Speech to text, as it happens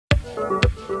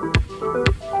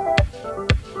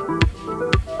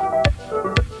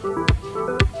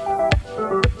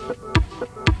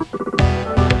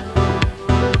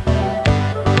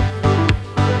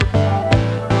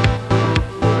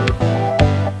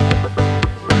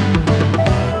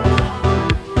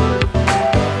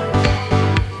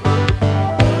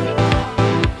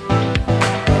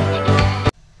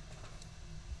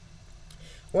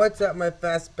What's up, my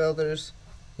fast builders?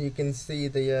 You can see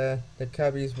the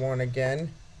Cubbies won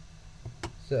again.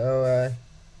 So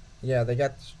yeah, they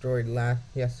got destroyed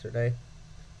yesterday.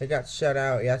 They got shut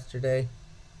out yesterday,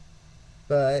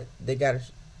 but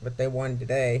they won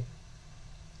today.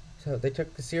 So they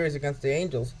took the series against the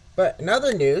Angels. But in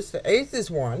other news, the Aces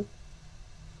won.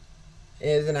 It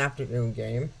is an afternoon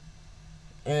game,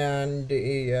 and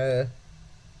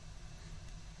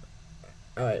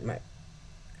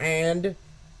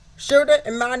Shota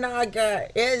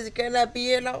Imanaga is gonna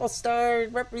be an all-star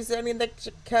representing the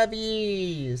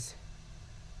Cubbies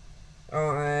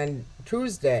on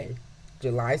Tuesday,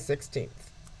 July 16th.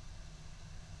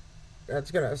 That's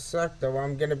gonna suck though.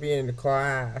 I'm gonna be in the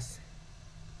class.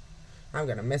 I'm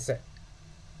gonna miss it.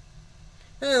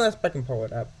 Unless I can pull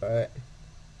it up, but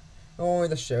only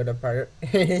the Shota part.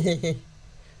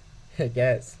 I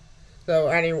guess. So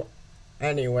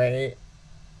anyway,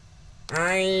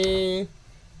 I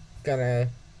gonna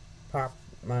pop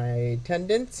my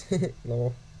attendance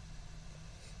little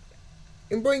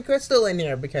and bring Crystal in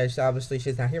here because obviously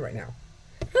she's not here right now.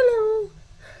 Hello.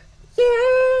 Yay!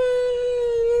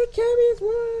 The Cubbies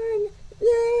won!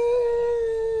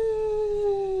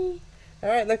 Yay!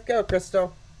 Alright, let's go,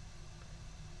 Crystal.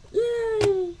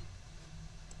 Yay!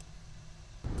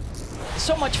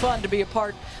 So much fun to be a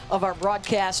part of our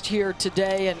broadcast here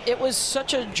today, and it was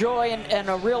such a joy and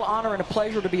a real honor and a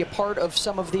pleasure to be a part of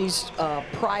some of these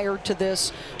prior to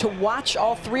this, to watch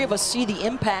all three of us see the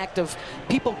impact of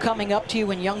people coming up to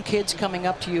you and young kids coming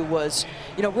up to you was,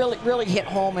 you know, really hit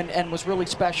home and was really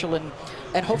special,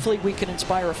 and hopefully we can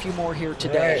inspire a few more here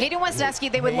today. Right. Hayden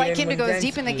Wesneski, they would like him to go as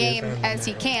deep in the game as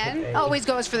he can. Always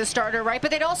goes for the starter, right?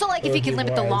 But they'd also like if he can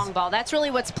limit the long ball. That's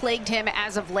really what's plagued him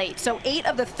as of late. So 8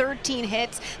 of the 13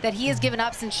 hits that he has given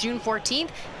up since June 14th,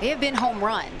 they have been home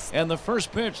runs. And the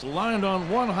first pitch lined on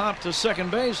one hop to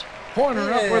second base.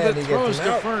 Horner up with it, throws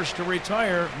to first to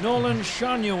retire Nolan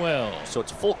Shanuel. So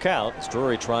it's full count as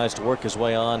Drury tries to work his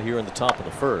way on here in the top of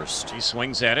the first. He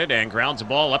swings at it and grounds a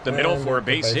ball up the middle for a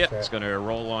base hit. It's going to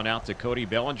roll on out to Cody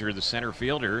Bellinger, the center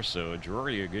fielder. So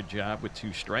Drury, a good job with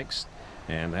 2 strikes.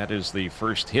 And that is the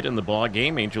first hit in the ball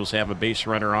game. Angels have a base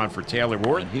runner on for Taylor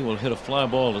Ward. And he will hit a fly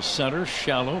ball to center,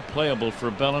 shallow, playable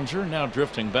for Bellinger. Now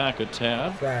drifting back a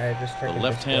tad. The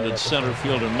left-handed center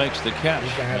fielder makes the catch,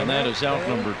 and that is out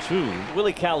number 2.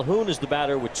 Willie Calhoun is the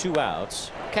batter with 2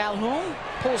 outs. Calhoun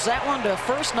pulls that one to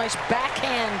first. Nice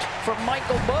backhand for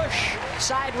Michael Bush.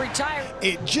 Side retire.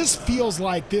 It just feels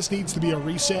like this needs to be a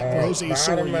reset for Jose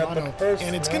Soriano,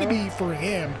 and it's going to be for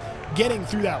him getting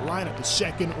through that lineup a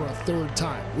second or a third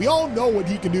time. We all know what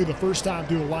he can do the first time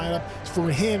through the lineup. For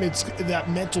him, it's that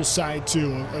mental side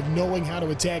too, of knowing how to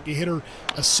attack a hitter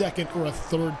a second or a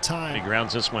third time. He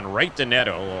grounds this one right to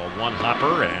Neto, a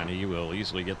one-hopper, and he will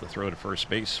easily get the throw to first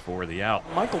base for the out.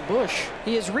 Michael Bush,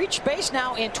 he has reached base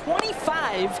now in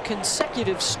 25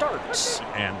 consecutive starts.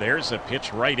 And there's a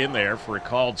pitch right in there for a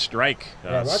called strike.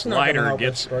 Slider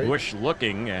gets Bush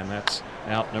looking, and that's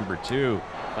out number 2.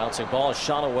 Bouncing ball,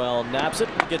 Shanuel naps it,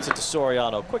 gets it to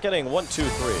Soriano. Quick inning,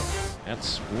 1-2-3.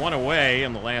 That's 1 away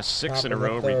in the last 6 in a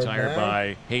row, retired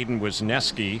by Hayden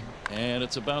Wesneski. And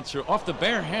it's a bouncer off the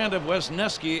bare hand of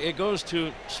Wesneski. It goes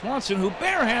to Swanson, who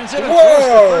barehands it and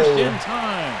Whoa! throws to first in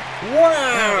time.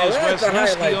 Wow, Is that's a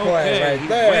highlight play right he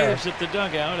there. waves at the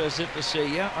dugout as if to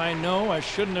say, yeah, I know I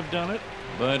shouldn't have done it,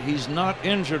 but he's not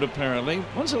injured apparently.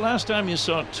 When's the last time you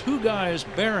saw 2 guys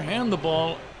barehand the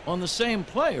ball on the same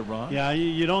play, Ron? Yeah,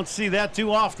 you don't see that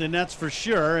too often, that's for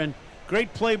sure. And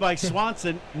great play by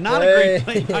Swanson. Not a great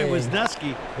play by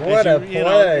Wisniewski. What a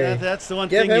play. That's the one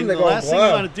thing. The last thing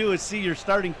you want to do is see your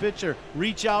starting pitcher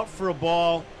reach out for a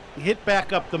ball, hit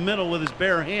back up the middle with his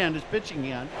bare hand, his pitching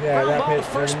hand. Yeah, that ball pitch,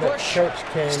 to first. Bush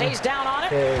stays down on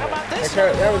it. How about this?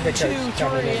 That was the coach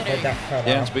coming in.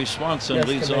 Dansby Swanson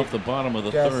leads off the bottom of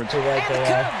the third. And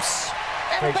the Cubs.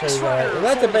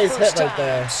 That's a base hit right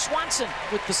there. Swanson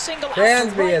with the single.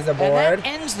 Dansby is aboard. And that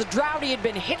ends the drought. He had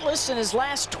been hitless in his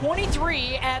last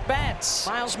 23 at-bats.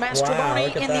 Miles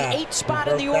Mastrobuoni in the 8th spot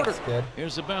in the order.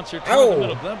 Here's the bouncer toward the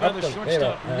middle. Glove by the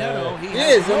shortstop. Neto. He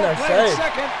is in there safe.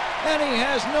 Second. and he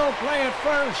has no play at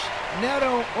first.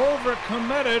 Neto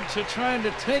overcommitted to trying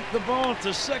to take the ball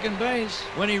to second base.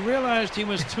 When he realized he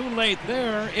was too late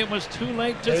there, it was too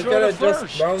late to throw to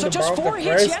first. So just 4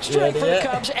 hits yesterday for the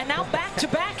Cubs, and now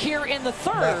back-to-back here in the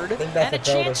third, and a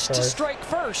chance to strike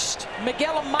first.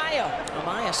 Miguel Amaya.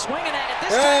 Amaya swinging at it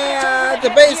this time. It's a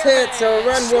base hit, so a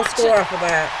run will score off of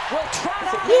that. Will trot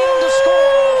out to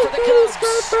score for the Cubs.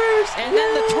 And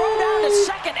then the throw down to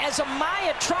second as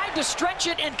Amaya tried to stretch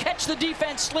it and catch the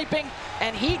defense sleeping,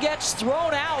 and he gets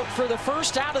thrown out for the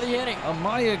first out of the inning.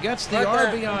 Amaya gets the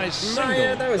RBI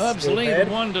single. Cubs lead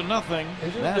 1-0.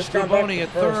 Mastroboni at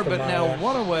third, but now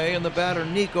 1 away, and the batter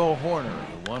Nico Horner.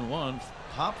 1-1.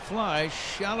 Pop fly,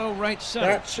 shallow right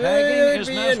center. Tagging is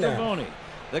Mastroboni.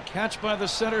 The catch by the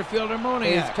center fielder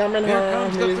Moniak. He's coming Here home.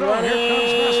 comes the He's throw. running. Here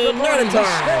comes Mastroboni. He scores.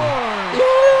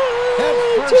 Yeah, Head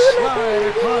first slide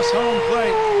across home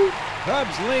plate.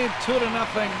 Cubs lead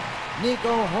 2-0.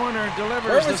 Nico Horner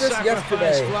delivers the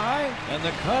sacrifice fly, and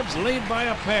the Cubs lead by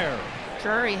a pair.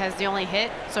 Drury has the only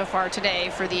hit so far today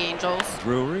for the Angels.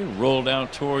 Drury rolled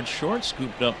out towards short,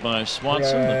 scooped up by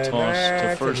Swanson. The toss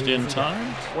to first in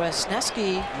time.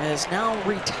 Wesneski has now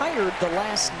retired the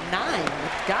last 9.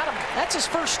 Got him. That's his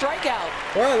first strikeout.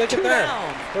 Wow, look at that.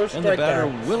 Down. First And the batter,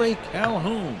 Willie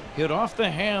Calhoun, hit off the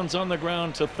hands on the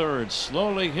ground to third.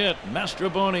 Slowly hit.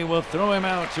 Mastroboni will throw him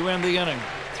out to end the inning.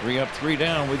 3 up, 3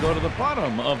 down. We go to the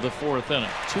bottom of the 4th inning.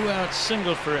 2-out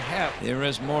single for Happ. Here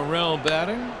is Morel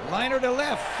batting. Liner to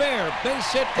left. Fair.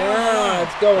 Base hit down.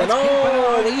 It's going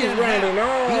on. He is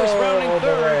rounding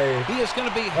third. He is going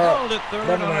to be held at third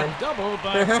on a double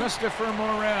by Christopher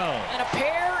Morel. And a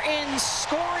pair in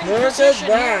scoring position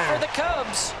here for the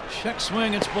Cubs. Check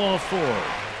swing. It's ball 4.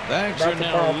 Bags are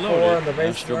now loaded.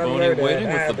 Mastroboni waiting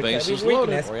with the bases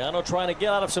loaded. Soriano trying to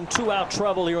get out of some 2-out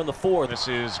trouble here in the 4th. This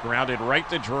is grounded right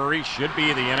to Drury. Should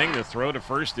be the inning. The throw to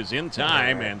first is in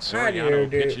time, and Soriano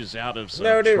pitches out of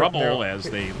some trouble as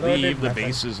they leave. The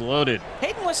bases loaded.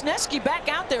 Hayden Wesneski back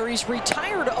out there. He's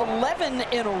retired 11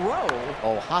 in a row.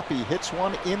 Oh, Hoppy hits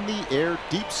one in the air,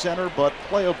 deep center, but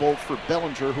playable for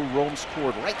Bellinger, who roams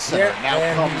toward right center. Now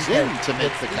comes in to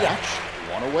make the catch.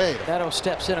 1 away. Neto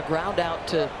steps in a ground out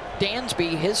to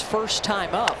Dansby, his first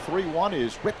time up. 3-1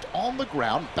 is ripped on the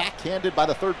ground, backhanded by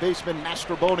the third baseman.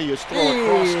 Mastroboni is thrown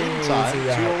across in time.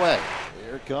 2 away.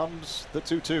 Here comes the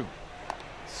 2-2.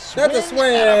 That's a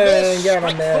swing.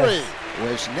 Strike 3.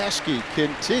 Wesneski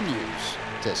continues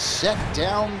to set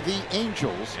down the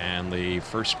Angels. And the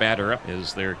first batter up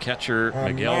is their catcher,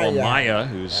 Miguel Amaya,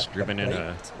 who's driven in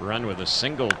a run with a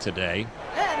single today.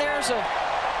 And there's a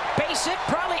base hit,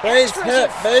 probably base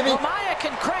hit, baby. Amaya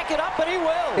can crack it up, but he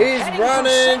will. He's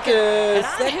running to second. And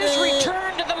on his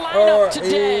return to the lineup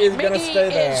today,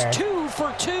 Miggy is 2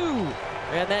 for 2.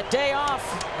 And that day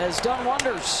off has done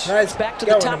wonders. Nice. Back to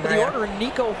the top of the order,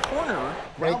 Nico Horner.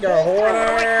 Nico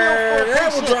Horner.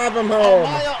 That will drive him home.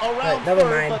 Around never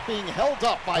mind. But being held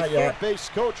up by third base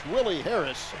coach Willie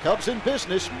Harris. Cubs in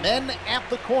business. Men at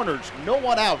the corners. No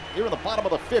one out here in the bottom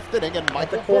of the 5th inning. And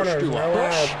Michael Bush to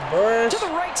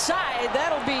the right side.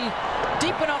 That'll be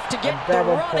deep enough to get the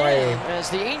run in. As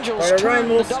the Angels turn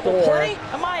the double play,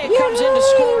 Amaya comes in to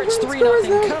score. It's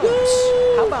 3-0 Cubs.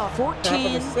 How about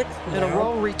 14 in a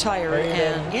row retired,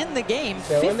 and in the game,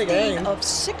 15 of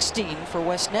 16 for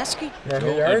Wesneski.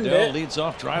 Adele leads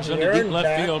off, drives into deep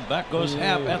left field. Back goes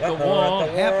Happ at the wall.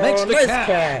 Happ makes the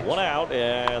catch. 1 out,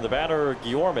 and the batter,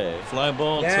 Guillorme. Fly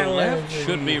ball to left.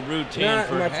 Should be routine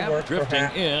for Happ.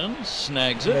 Drifting in,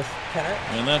 snags it.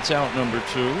 And that's out number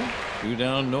 2. 2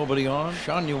 down, nobody on.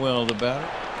 Shanuel, the batter.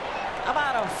 How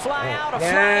about a fly out,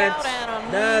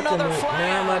 and another fly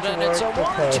out, and it's a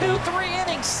 1, 2, 3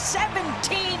 innings,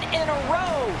 17 in a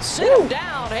row. Sit him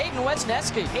down, Hayden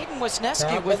Wesneski. Hayden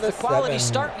Wesneski with the quality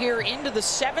start here into the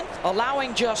 7th,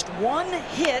 allowing just 1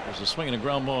 hit. There's a swing and a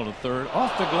ground ball to third,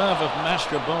 off the glove of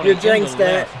Mastroboni. You jinxed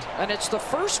it. And it's the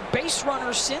first base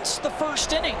runner since the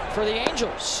 1st inning for the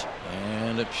Angels.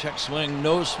 And a check swing,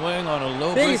 no swing on a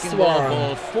low breaking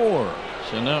ball 4.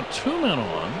 So now 2 men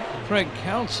on. Craig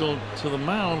Counsell to the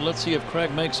mound. Let's see if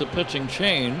Craig makes a pitching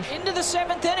change. Into the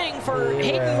 7th inning for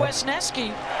Hayden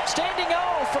Wesneski. Standing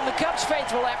O from the Cubs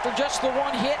faithful after just the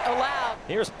 1 hit allowed.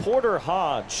 Here's Porter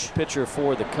Hodge, pitcher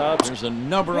for the Cubs. There's a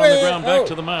number on the ground back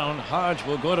to the mound. Hodge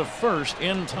will go to first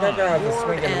in time.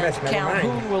 Ward and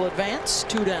Calhoun will advance.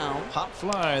 2 down. Pop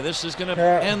fly. This is going to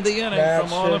end the inning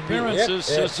from all appearances.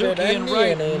 Suzuki and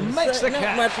Wright makes the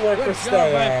catch. Good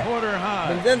job by Porter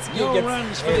Hodge. No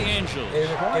runs for the Angels.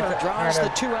 Draws the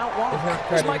 2-out walk.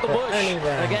 Here's Michael Bush.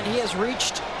 Again, he has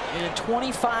reached in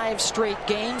 25 straight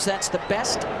games. That's the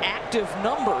best active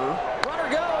number. Runner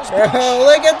goes. Oh,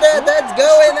 look at that. That's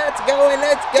going. That's going.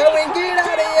 That's going. Get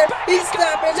out of here. He's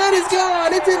stopping. It is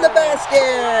gone. It's in the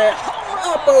basket.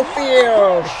 Oppo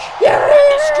Field. Yeah.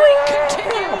 The streak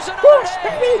continues. Bush,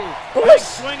 baby. Big Bush.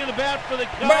 swing of the bat for the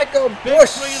Cubs. Michael Big Bush.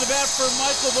 swing of the bat for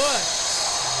Michael Bush.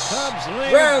 Cubs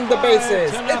lead Round the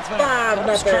bases. 5-0. It's 5-0.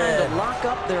 Cubs trying to lock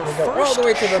up their We'll go all first the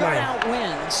way to the shutout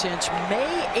win since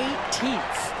May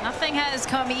 18th. Nothing has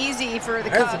come easy for the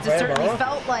That's Cubs. a It certainly ball.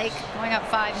 felt like going up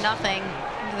 5-0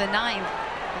 into the ninth.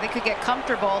 They could get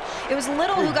comfortable. It was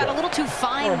Little who got a little too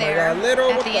fine Oh my there God, Little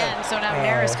at with the that. end. So now Oh.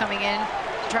 Neris coming in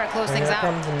to try to close And things here out.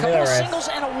 comes Couple of Neris. singles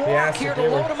and a He has walk here to do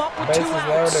load it. him up with Bases 2 outs.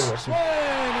 loaded. Swing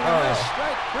and a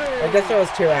strike three. I guess it was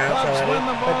 2 outs Cubs already. win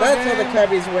the But ball that's how the game.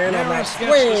 Cubbies win on that Neris gets the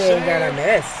swing. Got a save.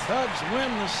 miss. Cubs win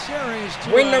the series.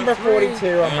 Win number 42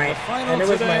 on and my, the final and it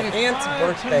was my today, aunt's 5-0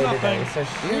 birthday today, so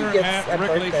she here gets at a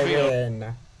Wrigley birthday Field.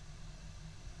 win.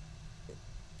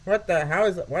 What the?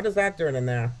 What is that doing in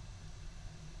there?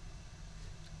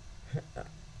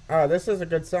 Oh, this is a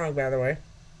good song, by the way.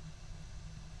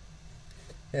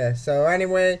 Yeah. So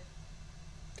anyway,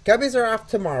 the Cubbies are off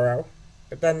tomorrow,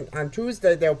 but then on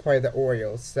Tuesday they'll play the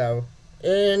Orioles. So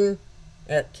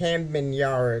at Camden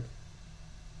Yard,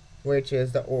 which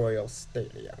is the Orioles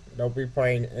Stadium. They'll be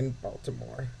playing in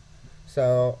Baltimore.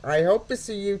 So I hope to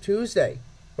see you Tuesday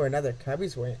for another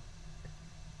Cubbies win.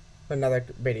 For another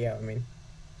video, I mean.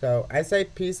 So I say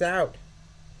peace out.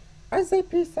 I say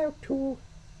peace out too.